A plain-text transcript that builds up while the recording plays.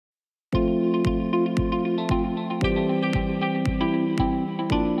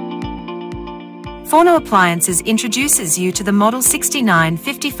Forno Appliances introduces you to the Model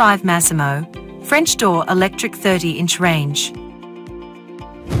 6955 Massimo French door electric 30-inch range.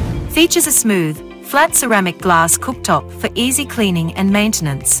 Features a smooth, flat ceramic glass cooktop for easy cleaning and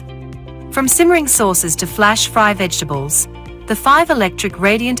maintenance. From simmering sauces to flash fry vegetables, the 5 electric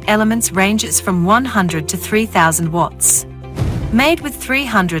radiant elements ranges from 100 to 3000 watts. Made with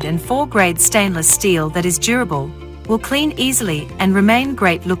 304 grade stainless steel that is durable, will clean easily and remain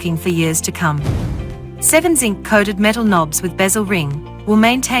great looking for years to come. 7 zinc-coated metal knobs with bezel ring will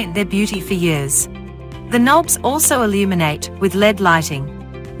maintain their beauty for years. The knobs also illuminate with LED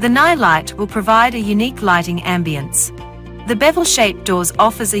lighting. The night light will provide a unique lighting ambience. The bevel-shaped doors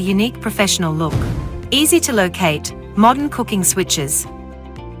offers a unique professional look. Easy to locate, modern cooking switches.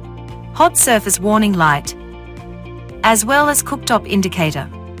 Hot surface warning light, as well as cooktop indicator.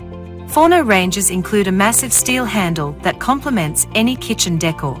 Forno ranges include a massive steel handle that complements any kitchen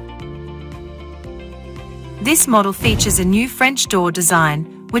decor. This model features a new French door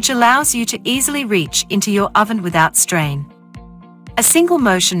design, which allows you to easily reach into your oven without strain. A single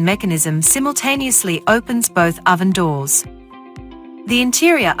motion mechanism simultaneously opens both oven doors. The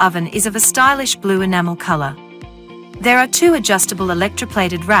interior oven is of a stylish blue enamel color. There are 2 adjustable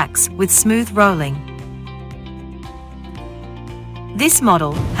electroplated racks with smooth rolling. This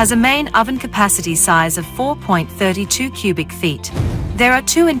model has a main oven capacity size of 4.32 cubic feet. There are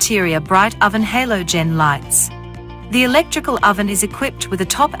 2 interior bright oven halogen lights. The electrical oven is equipped with a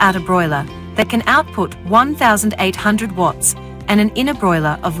top-outer broiler that can output 1800 watts and an inner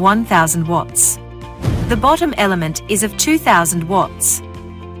broiler of 1000 watts. The bottom element is of 2000 watts.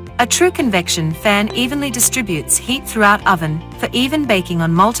 A true convection fan evenly distributes heat throughout oven for even baking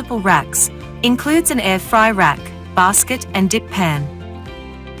on multiple racks, includes an air fry rack, basket and dip pan.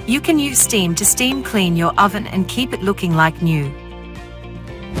 You can use steam to steam clean your oven and keep it looking like new.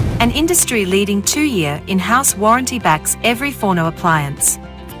 An industry-leading 2-year in-house warranty backs every Forno appliance.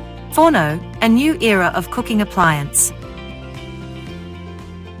 Forno, a new era of cooking appliance.